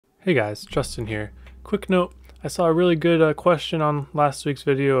Hey guys, Justin here. Quick note, I saw a really good question on last week's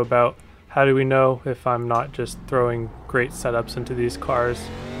video about how do we know if I'm not just throwing great setups into these cars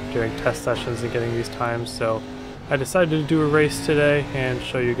during test sessions and getting these times, so I decided to do a race today and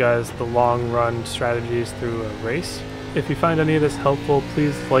show you guys the long run strategies through a race. If you find any of this helpful,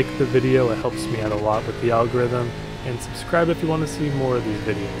 please like the video, it helps me out a lot with the algorithm, and subscribe if you want to see more of these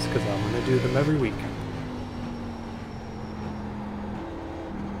videos because I'm going to do them every week.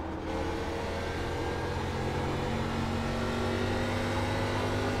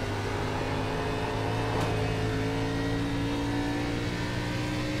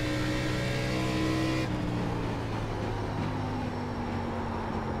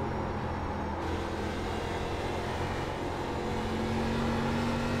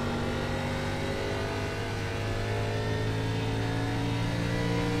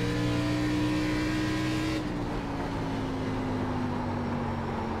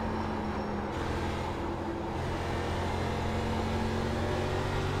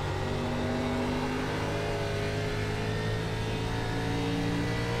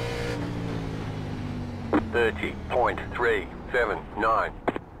 .379.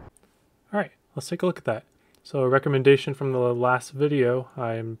 Alright, let's take a look at that. So a recommendation from the last video,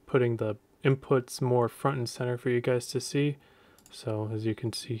 I'm putting the inputs more front and center for you guys to see. So as you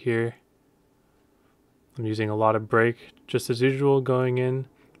can see here, I'm using a lot of brake, just as usual, going in,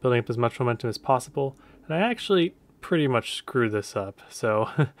 building up as much momentum as possible. And I actually pretty much screwed this up. So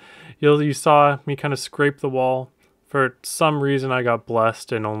you saw me kind of scrape the wall. For some reason I got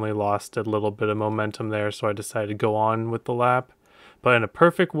blessed and only lost a little bit of momentum there, so I decided to go on with the lap. But in a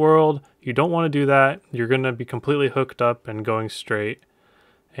perfect world, you don't want to do that. You're going to be completely hooked up and going straight.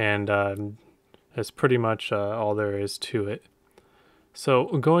 And that's pretty much all there is to it. So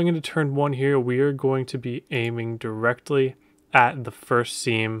going into turn 1 here, we are going to be aiming directly at the first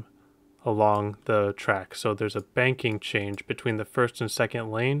seam along the track. So there's a banking change between the first and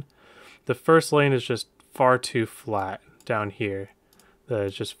second lane. The first lane is just far too flat down here.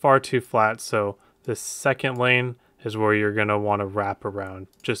 It's just far too flat, so the second lane is where you're going to want to wrap around.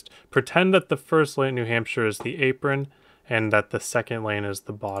 Just pretend that the first lane New Hampshire is the apron and that the second lane is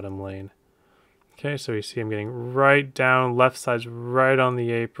the bottom lane. Okay, so you see I'm getting right down, left side's right on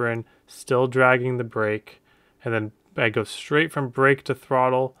the apron, still dragging the brake, and then I go straight from brake to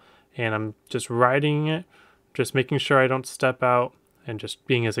throttle, and I'm just riding it, just making sure I don't step out, and just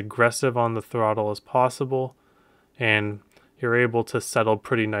being as aggressive on the throttle as possible, and you're able to settle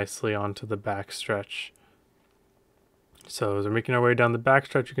pretty nicely onto the backstretch. So as we're making our way down the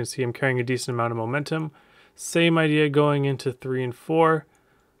backstretch, you can see I'm carrying a decent amount of momentum. Same idea going into 3 and 4,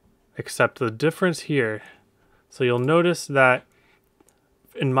 except the difference here. So you'll notice that,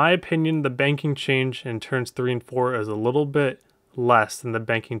 in my opinion, the banking change in turns 3 and 4 is a little bit less than the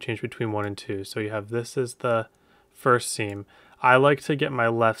banking change between 1 and 2. So you have this as the first seam. I like to get my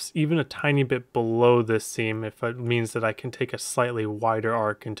lefts even a tiny bit below this seam if it means that I can take a slightly wider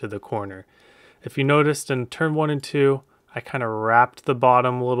arc into the corner. If you noticed in turn 1 and 2, I kind of wrapped the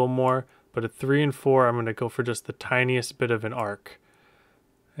bottom a little more, but at 3 and 4, I'm going to go for just the tiniest bit of an arc.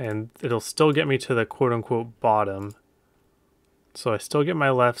 And it'll still get me to the quote-unquote bottom. So I still get my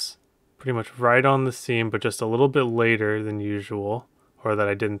lefts pretty much right on the seam, but just a little bit later than usual, or that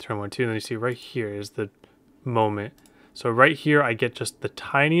I did in turn 1 and 2. And then you see right here is the moment. So right here, I get just the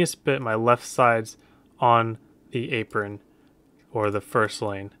tiniest bit, my left side's on the apron, or the first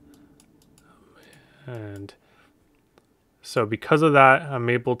lane. And so because of that, I'm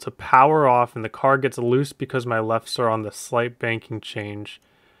able to power off, and the car gets loose because my lefts are on the slight banking change.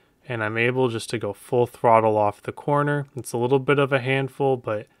 And I'm able just to go full throttle off the corner. It's a little bit of a handful,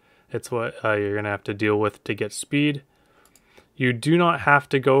 but it's what you're going to have to deal with to get speed. You do not have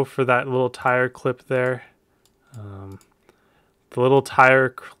to go for that little tire clip there. The little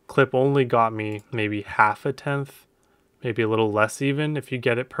tire clip only got me maybe half a tenth, maybe a little less even if you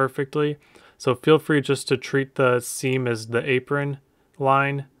get it perfectly. So feel free just to treat the seam as the apron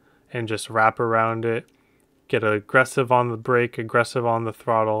line and just wrap around it. Get aggressive on the brake, aggressive on the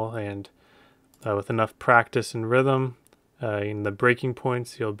throttle, and with enough practice and rhythm in the braking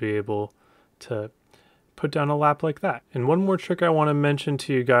points, you'll be able to put down a lap like that. And one more trick I want to mention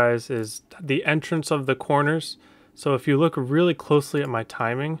to you guys is the entrance of the corners. So if you look really closely at my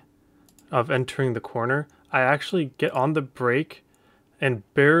timing of entering the corner, I actually get on the brake and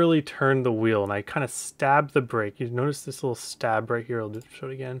barely turn the wheel, and I kind of stab the brake. You notice this little stab right here, I'll just show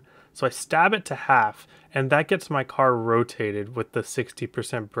it again. So I stab it to half, and that gets my car rotated with the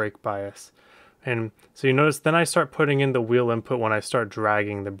 60% brake bias. And so you notice then I start putting in the wheel input when I start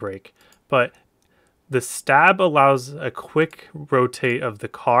dragging the brake. But the stab allows a quick rotate of the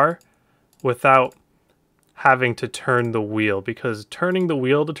car without having to turn the wheel, because turning the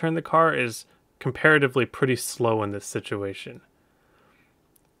wheel to turn the car is comparatively pretty slow in this situation.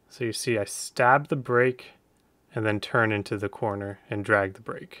 So you see I stab the brake and then turn into the corner and drag the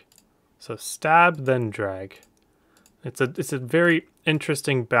brake. So stab, then drag. It's a very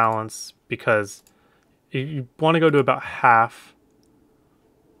interesting balance because you want to go to about half.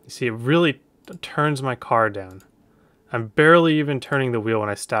 You see it really turns my car down. I'm barely even turning the wheel when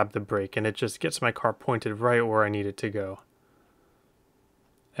I stab the brake, and it just gets my car pointed right where I need it to go.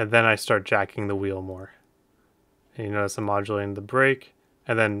 And then I start jacking the wheel more. And you notice I'm modulating the brake,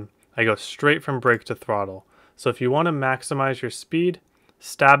 and then I go straight from brake to throttle. So if you want to maximize your speed,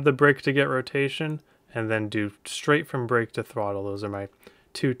 stab the brake to get rotation, and then do straight from brake to throttle. Those are my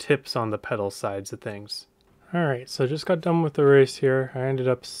 2 tips on the pedal sides of things. Alright, so I just got done with the race here. I ended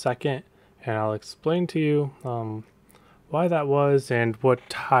up second, and I'll explain to you why that was and what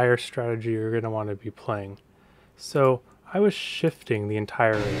tire strategy you're going to want to be playing. So I was shifting the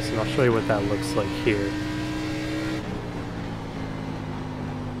entire race, and I'll show you what that looks like here.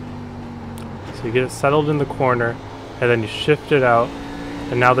 So you get it settled in the corner, and then you shift it out,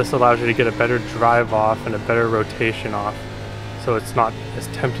 and now this allows you to get a better drive off and a better rotation off, so it's not as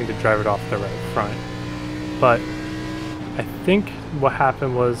tempting to drive it off the right front. But I think what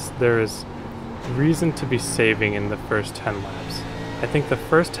happened was there is reason to be saving in the first 10 laps. I think the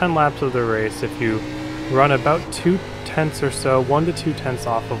first 10 laps of the race, if you run about 2 tenths or so, 1 to 2 tenths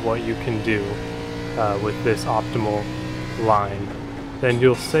off of what you can do with this optimal line, then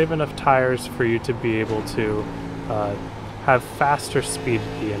you'll save enough tires for you to be able to have faster speed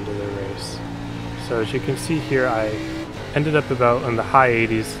at the end of the race. So as you can see here, I ended up about in the high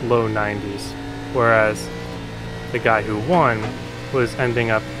 80s, low 90s, whereas the guy who won was ending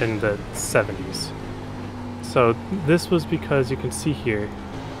up in the 70s. So this was because you can see here,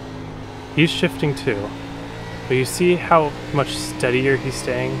 he's shifting too, but you see how much steadier he's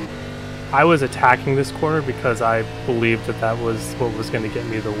staying? I was attacking this corner because I believed that that was what was going to get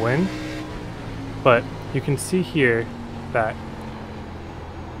me the win, but you can see here that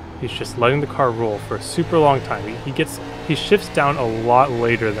he's just letting the car roll for a super long time. He shifts down a lot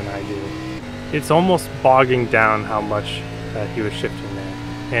later than I do. It's almost bogging down how much he was shifting there.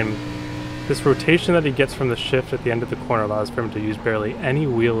 And this rotation that he gets from the shift at the end of the corner allows for him to use barely any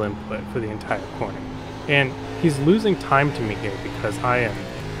wheel input for the entire corner. And he's losing time to me here because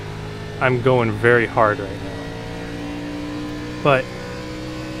I'm going very hard right now. But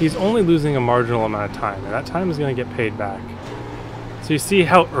he's only losing a marginal amount of time, and that time is going to get paid back. So you see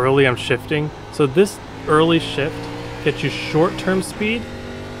how early I'm shifting? So this early shift gets you short-term speed,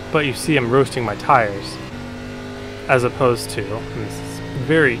 but you see I'm roasting my tires, as opposed to, and this is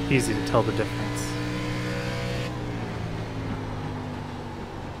very easy to tell the difference.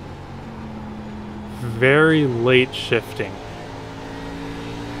 Very late shifting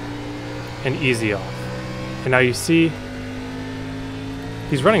and easy off. And now you see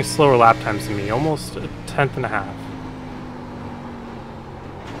he's running slower lap times than me, almost a tenth and a half.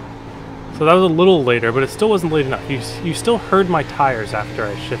 So that was a little later, but it still wasn't late enough. You still heard my tires after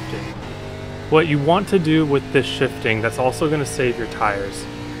I shifted. What you want to do with this shifting that's also going to save your tires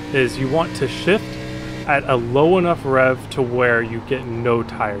is you want to shift at a low enough rev to where you get no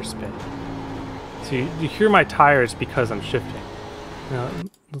tire spin. So you hear my tires because I'm shifting. Now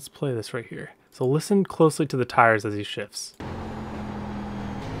let's play this right here. So listen closely to the tires as he shifts.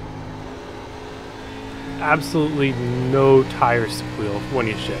 Absolutely no tire squeal when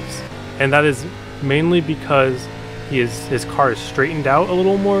he shifts. And that is mainly because his car is straightened out a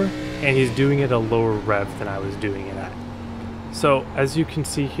little more, and he's doing it at a lower rev than I was doing it at. So as you can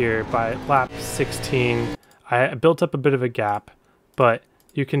see here, by lap 16, I built up a bit of a gap, but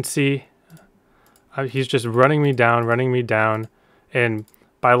you can see he's just running me down, and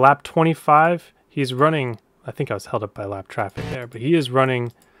by lap 25, he's running, I think I was held up by lap traffic there, but he is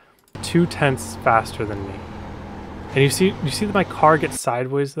running 2 tenths faster than me. And you see that my car gets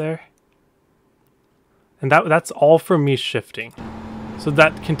sideways there? And that's all from me shifting. So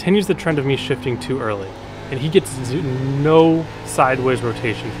that continues the trend of me shifting too early. And he gets no sideways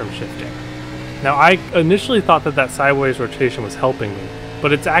rotation from shifting. Now I initially thought that sideways rotation was helping me,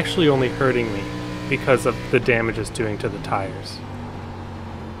 but it's actually only hurting me because of the damage it's doing to the tires.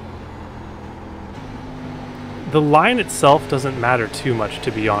 The line itself doesn't matter too much,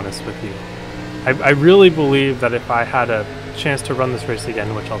 to be honest with you. I really believe that if I had a chance to run this race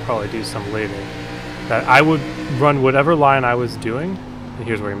again, which I'll probably do some later, that I would run whatever line I was doing, and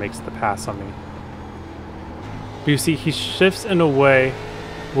here's where he makes the pass on me. But you see, he shifts in a way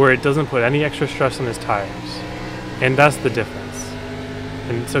where it doesn't put any extra stress on his tires. And that's the difference.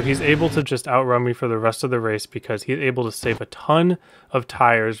 And so he's able to just outrun me for the rest of the race because he's able to save a ton of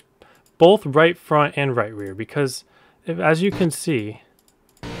tires, both right front and right rear. Because as you can see,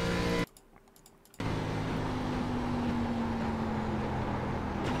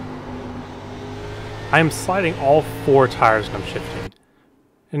 I am sliding all 4 tires when I'm shifting.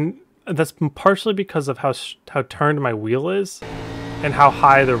 And that's partially because of how turned my wheel is and how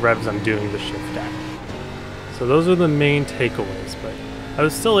high the revs I'm doing the shift at. So those are the main takeaways, but I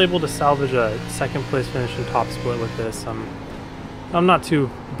was still able to salvage a 2nd place finish in top split with this. I'm not too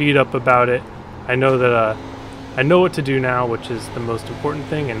beat up about it. I know that I know what to do now, which is the most important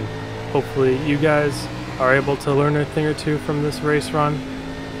thing, and hopefully you guys are able to learn a thing or two from this race run.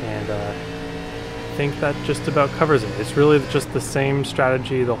 And I think that just about covers it. It's really just the same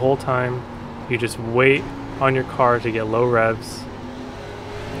strategy the whole time. You just wait on your car to get low revs,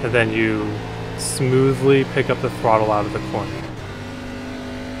 and then you smoothly pick up the throttle out of the corner.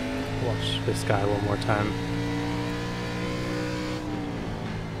 Watch this guy one more time.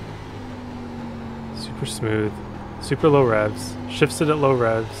 Super smooth, super low revs, shifts it at low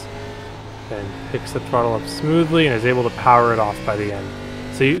revs, then picks the throttle up smoothly and is able to power it off by the end.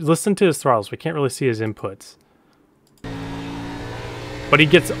 So you listen to his throttles, we can't really see his inputs. But he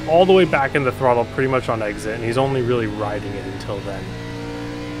gets all the way back in the throttle pretty much on exit, and he's only really riding it until then.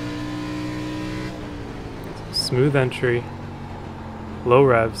 Smooth entry, low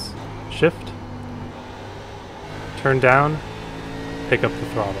revs, shift, turn down, pick up the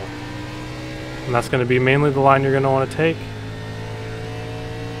throttle. And that's going to be mainly the line you're going to want to take.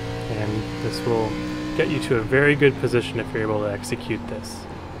 And this will get you to a very good position if you're able to execute this.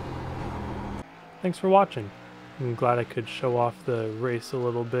 Thanks for watching. I'm glad I could show off the race a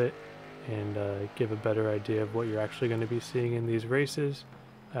little bit and give a better idea of what you're actually going to be seeing in these races.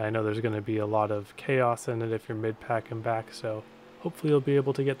 I know there's going to be a lot of chaos in it if you're mid-pack and back, so hopefully you'll be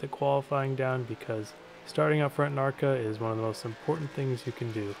able to get the qualifying down, because starting out front in Arca is one of the most important things you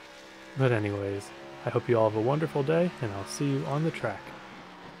can do. But anyways, I hope you all have a wonderful day, and I'll see you on the track.